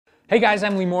Hey guys,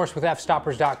 I'm Lee Morris with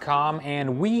Fstoppers.com,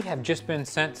 and we have just been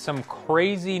sent some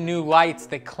crazy new lights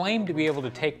that claim to be able to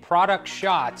take product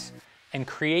shots and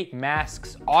create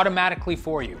masks automatically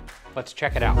for you. Let's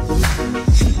check it out.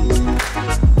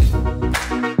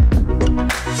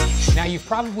 Now, you've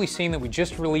probably seen that we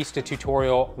just released a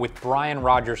tutorial with Brian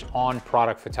Rodgers on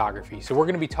product photography. So we're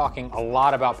going to be talking a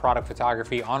lot about product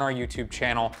photography on our YouTube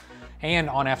channel and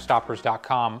on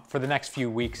Fstoppers.com for the next few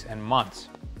weeks and months.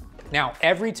 Now,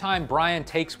 every time Brian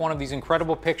takes one of these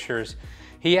incredible pictures,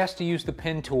 he has to use the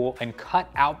pen tool and cut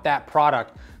out that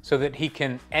product so that he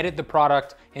can edit the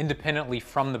product independently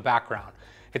from the background.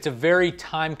 It's a very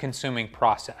time-consuming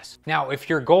process. Now, if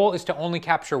your goal is to only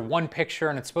capture one picture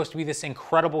and it's supposed to be this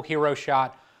incredible hero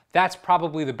shot, that's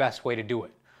probably the best way to do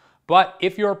it. But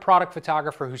if you're a product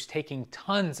photographer who's taking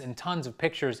tons and tons of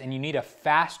pictures and you need a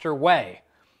faster way,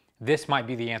 this might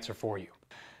be the answer for you.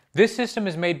 This system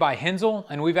is made by Hensel,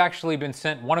 and we've actually been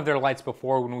sent one of their lights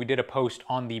before when we did a post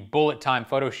on the bullet time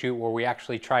photo shoot where we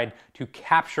actually tried to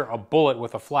capture a bullet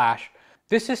with a flash.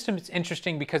 This system is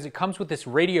interesting because it comes with this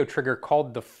radio trigger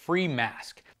called the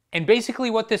Freemask. And basically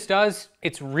what this does,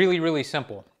 it's really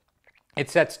simple. It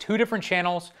sets two different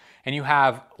channels, and you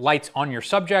have lights on your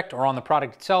subject or on the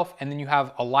product itself, and then you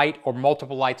have a light or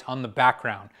multiple lights on the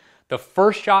background. The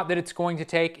first shot that it's going to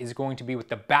take is going to be with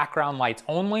the background lights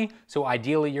only. So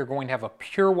ideally you're going to have a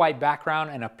pure white background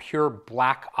and a pure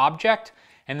black object.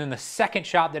 And then the second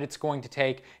shot that it's going to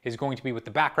take is going to be with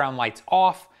the background lights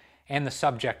off and the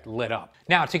subject lit up.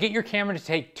 Now, to get your camera to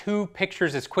take two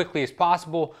pictures as quickly as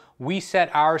possible, we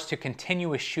set ours to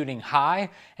continuous shooting high.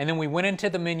 And then we went into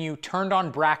the menu, turned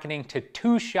on bracketing to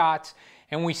 2 shots,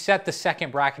 and we set the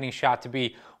second bracketing shot to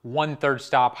be 1/3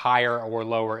 stop higher or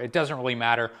lower. It doesn't really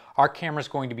matter. Our camera's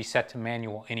going to be set to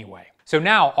manual anyway. So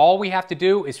now all we have to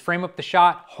do is frame up the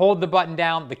shot, hold the button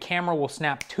down, the camera will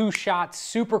snap 2 shots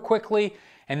super quickly,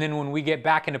 and then when we get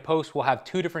back into post, we'll have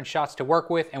 2 different shots to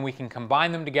work with, and we can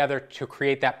combine them together to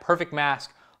create that perfect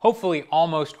mask, hopefully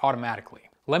almost automatically.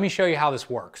 Let me show you how this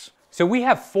works. So we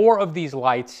have 4 of these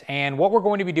lights, and what we're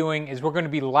going to be doing is we're going to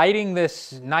be lighting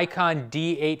this Nikon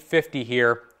D850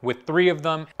 here with 3 of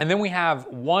them, and then we have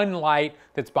 1 light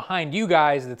that's behind you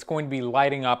guys that's going to be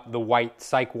lighting up the white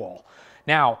cyc wall.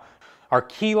 Now, our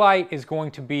key light is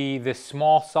going to be this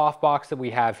small softbox that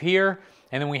we have here,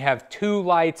 and then we have 2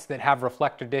 lights that have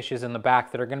reflector dishes in the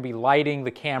back that are going to be lighting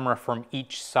the camera from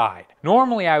each side.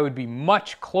 Normally I would be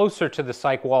much closer to the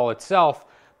cyc wall itself,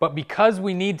 but because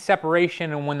we need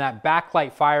separation and when that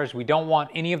backlight fires, we don't want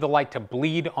any of the light to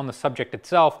bleed on the subject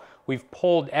itself, we've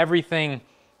pulled everything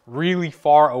really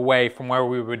far away from where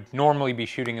we would normally be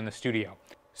shooting in the studio.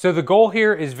 So the goal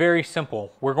here is very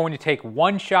simple. We're going to take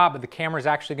 1 shot, but the camera is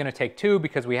actually going to take 2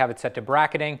 because we have it set to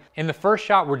bracketing. In the first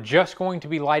shot, we're just going to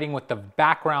be lighting with the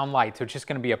background light. So it's just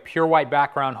going to be a pure white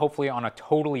background, hopefully on a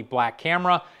totally black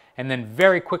camera. And then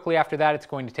very quickly after that, it's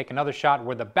going to take another shot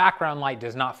where the background light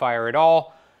does not fire at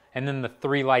all. And then the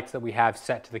 3 lights that we have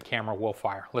set to the camera will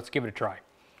fire. Let's give it a try.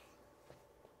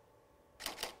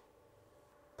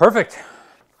 Perfect.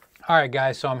 All right,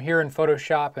 guys, so I'm here in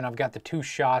Photoshop and I've got the 2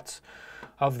 shots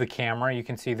of the camera. You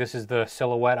can see this is the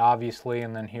silhouette, obviously,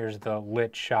 and then here's the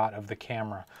lit shot of the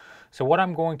camera. So what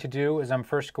I'm going to do is I'm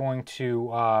first going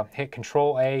to hit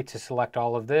Control-A to select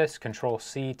all of this,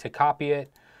 Control-C to copy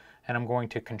it, and I'm going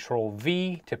to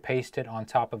Control-V to paste it on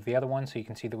top of the other one so you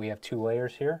can see that we have 2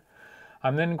 layers here.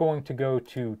 I'm then going to go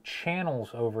to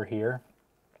Channels over here.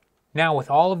 Now with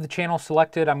all of the channels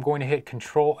selected, I'm going to hit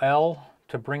Control-L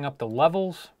to bring up the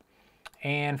levels.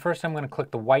 And first I'm going to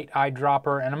click the white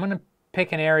eyedropper, and I'm going to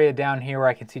pick an area down here where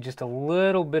I can see just a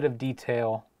little bit of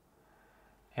detail.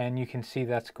 And you can see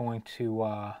that's going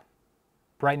to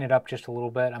brighten it up just a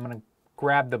little bit. I'm going to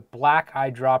grab the black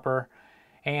eyedropper,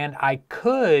 and I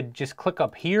could just click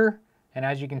up here, and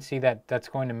as you can see that's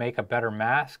going to make a better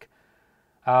mask.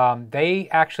 They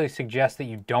actually suggest that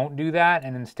you don't do that,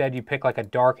 and instead you pick like a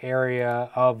dark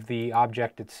area of the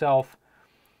object itself,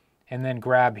 and then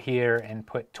grab here and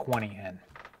put 20 in.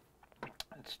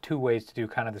 It's 2 ways to do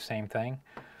kind of the same thing.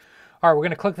 All right, we're going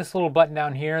to click this little button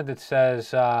down here that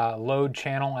says Load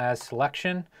Channel as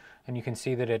Selection, and you can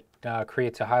see that it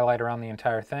creates a highlight around the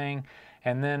entire thing.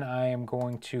 And then I am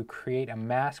going to create a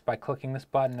mask by clicking this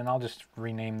button, and I'll just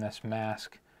rename this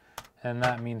Mask, and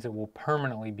that means it will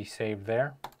permanently be saved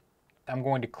there. I'm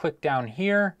going to click down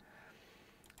here,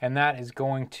 and that is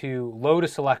going to load a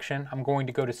selection. I'm going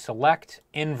to go to Select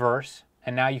Inverse,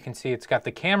 and now you can see it's got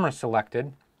the camera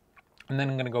selected. And then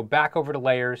I'm going to go back over to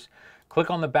Layers, click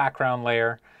on the background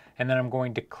layer, and then I'm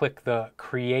going to click the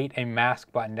Create a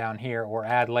Mask button down here, or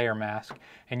Add Layer Mask,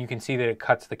 and you can see that it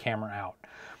cuts the camera out.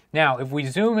 Now, if we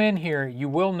zoom in here, you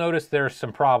will notice there's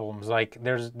some problems. Like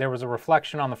there was a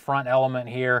reflection on the front element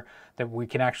here that we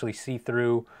can actually see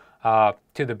through to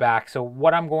the back. So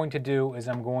what I'm going to do is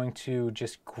I'm going to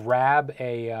just grab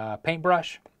a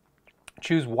paintbrush,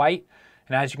 choose white,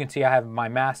 and as you can see, I have my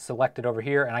mask selected over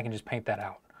here, and I can just paint that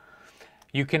out.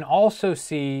 You can also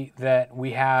see that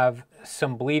we have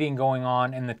some bleeding going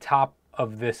on in the top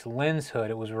of this lens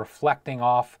hood. It was reflecting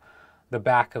off the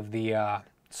back of the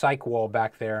cyc wall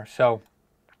back there. So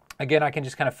again, I can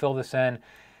just kind of fill this in,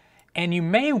 and you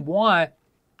may want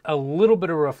a little bit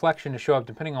of reflection to show up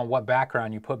depending on what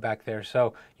background you put back there.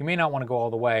 So you may not want to go all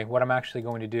the way. What I'm actually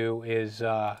going to do is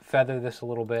feather this a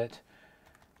little bit,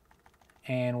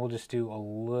 and we'll just do a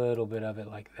little bit of it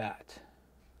like that.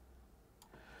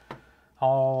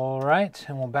 All right,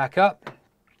 and we'll back up.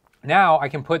 Now I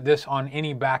can put this on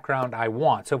any background I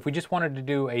want. So if we just wanted to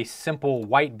do a simple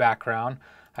white background,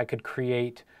 I could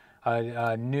create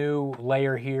a new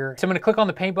layer here. So I'm going to click on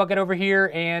the paint bucket over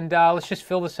here, and let's just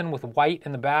fill this in with white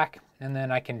in the back, and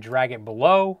then I can drag it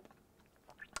below.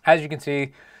 As you can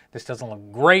see, this doesn't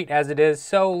look great as it is,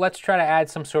 so let's try to add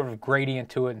some sort of gradient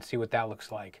to it and see what that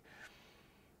looks like.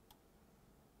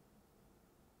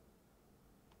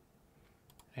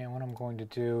 And what I'm going to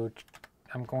do,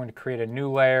 I'm going to create a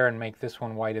new layer and make this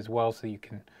one white as well, so you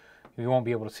won't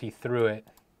be able to see through it.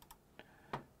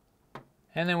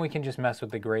 And then we can just mess with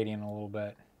the gradient a little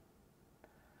bit.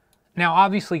 Now,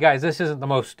 obviously, guys, this isn't the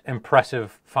most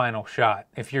impressive final shot.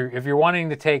 If you're wanting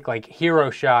to take like hero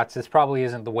shots, this probably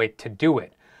isn't the way to do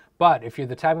it. But if you're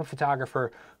the type of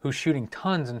photographer who's shooting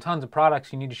tons and tons of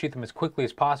products, you need to shoot them as quickly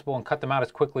as possible and cut them out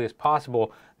as quickly as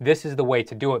possible, this is the way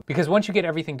to do it. Because once you get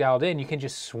everything dialed in, you can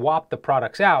just swap the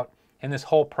products out, and this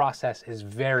whole process is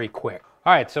very quick.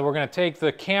 All right, so we're gonna take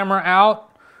the camera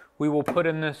out. We will put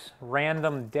in this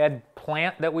random dead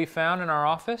plant that we found in our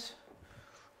office.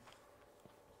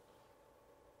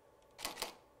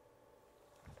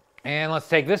 And let's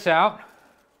take this out.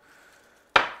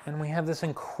 And we have this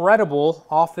incredible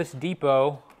Office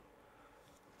Depot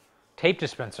tape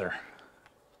dispenser.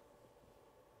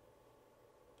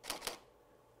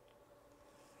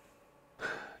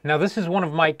 Now this is one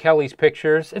of Mike Kelly's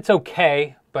pictures. It's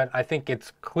okay, but I think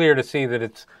it's clear to see that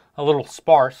it's a little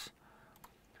sparse.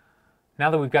 Now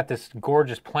that we've got this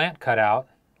gorgeous plant cut out,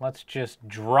 let's just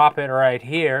drop it right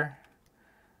here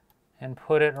and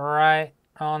put it right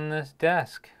on this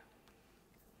desk.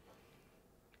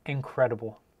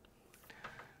 Incredible.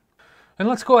 And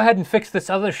let's go ahead and fix this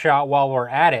other shot while we're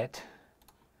at it.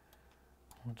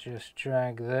 We'll just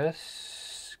drag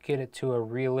this, get it to a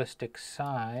realistic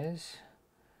size,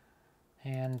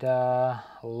 and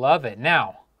love it.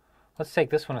 Now, let's take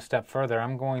this one a step further.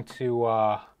 I'm going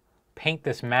to paint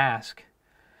this mask,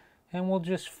 and we'll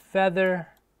just feather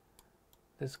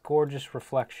this gorgeous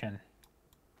reflection.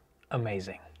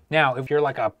 Amazing. Now, if you're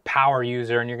like a power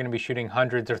user and you're going to be shooting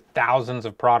hundreds or thousands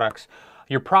of products,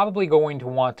 you're probably going to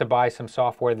want to buy some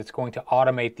software that's going to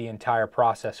automate the entire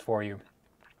process for you.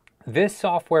 This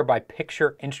software by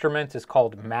Picture Instruments is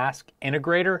called Mask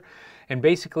Integrator, and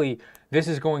basically this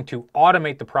is going to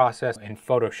automate the process in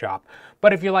Photoshop.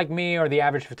 But if you're like me or the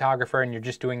average photographer and you're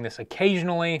just doing this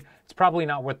occasionally, it's probably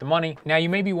not worth the money. Now you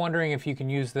may be wondering if you can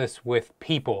use this with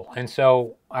people, and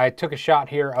so I took a shot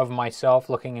here of myself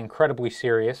looking incredibly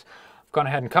serious. I've gone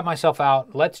ahead and cut myself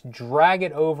out. Let's drag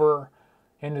it over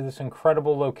into this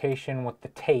incredible location with the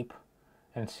tape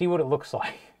and see what it looks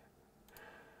like.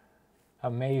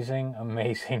 Amazing,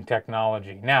 amazing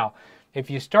technology. Now, if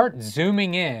you start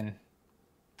zooming in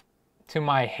to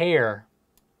my hair,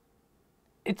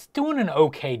 it's doing an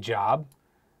okay job.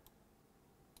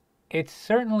 It's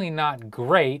certainly not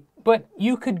great, but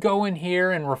you could go in here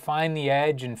and refine the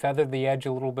edge and feather the edge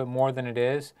a little bit more than it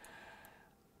is.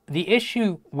 The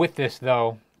issue with this,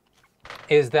 though,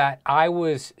 is that I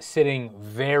was sitting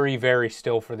very, very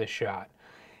still for this shot.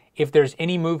 If there's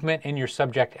any movement in your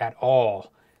subject at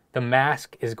all, the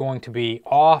mask is going to be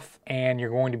off and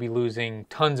you're going to be losing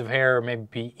tons of hair, or maybe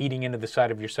be eating into the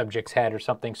side of your subject's head or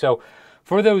something. So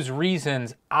for those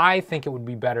reasons, I think it would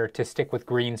be better to stick with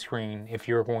green screen if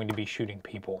you're going to be shooting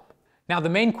people. Now, the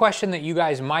main question that you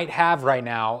guys might have right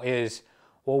now is,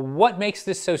 well, what makes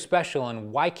this so special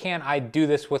and why can't I do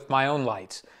this with my own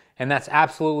lights? And that's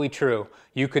absolutely true.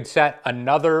 You could set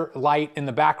another light in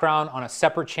the background on a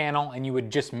separate channel and you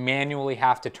would just manually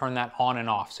have to turn that on and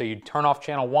off. So you'd turn off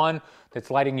channel 1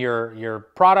 that's lighting your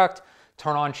product,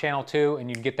 turn on channel 2, and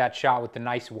you'd get that shot with the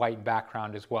nice white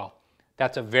background as well.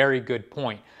 That's a very good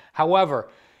point. However,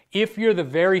 If you're the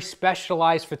very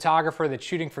specialized photographer that's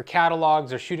shooting for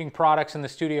catalogs or shooting products in the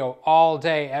studio all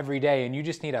day, every day, and you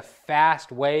just need a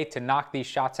fast way to knock these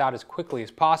shots out as quickly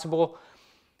as possible,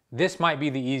 this might be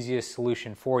the easiest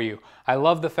solution for you. I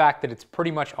love the fact that it's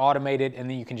pretty much automated and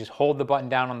then you can just hold the button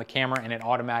down on the camera and it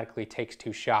automatically takes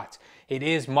 2 shots. It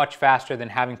is much faster than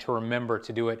having to remember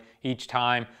to do it each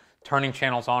time, turning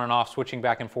channels on and off, switching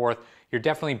back and forth. You're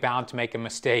definitely bound to make a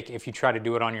mistake if you try to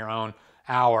do it on your own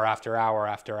hour after hour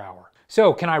after hour.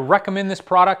 So can I recommend this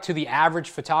product to the average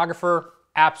photographer?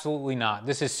 Absolutely not.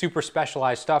 This is super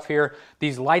specialized stuff here.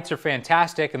 These lights are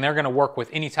fantastic and they're gonna work with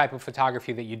any type of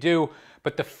photography that you do,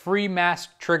 but the Freemask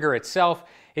trigger itself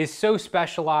is so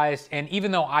specialized, and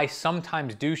even though I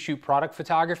sometimes do shoot product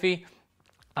photography,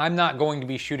 I'm not going to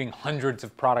be shooting hundreds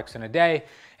of products in a day,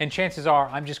 and chances are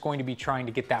I'm just going to be trying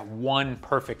to get that one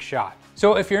perfect shot.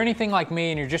 So if you're anything like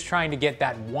me and you're just trying to get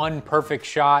that one perfect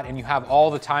shot and you have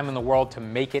all the time in the world to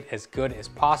make it as good as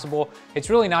possible, it's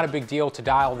really not a big deal to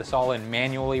dial this all in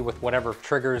manually with whatever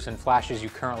triggers and flashes you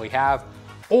currently have.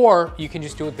 Or you can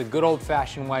just do it the good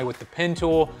old-fashioned way with the pen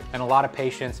tool and a lot of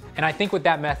patience. And I think with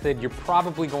that method, you're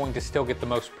probably going to still get the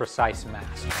most precise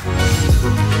mask.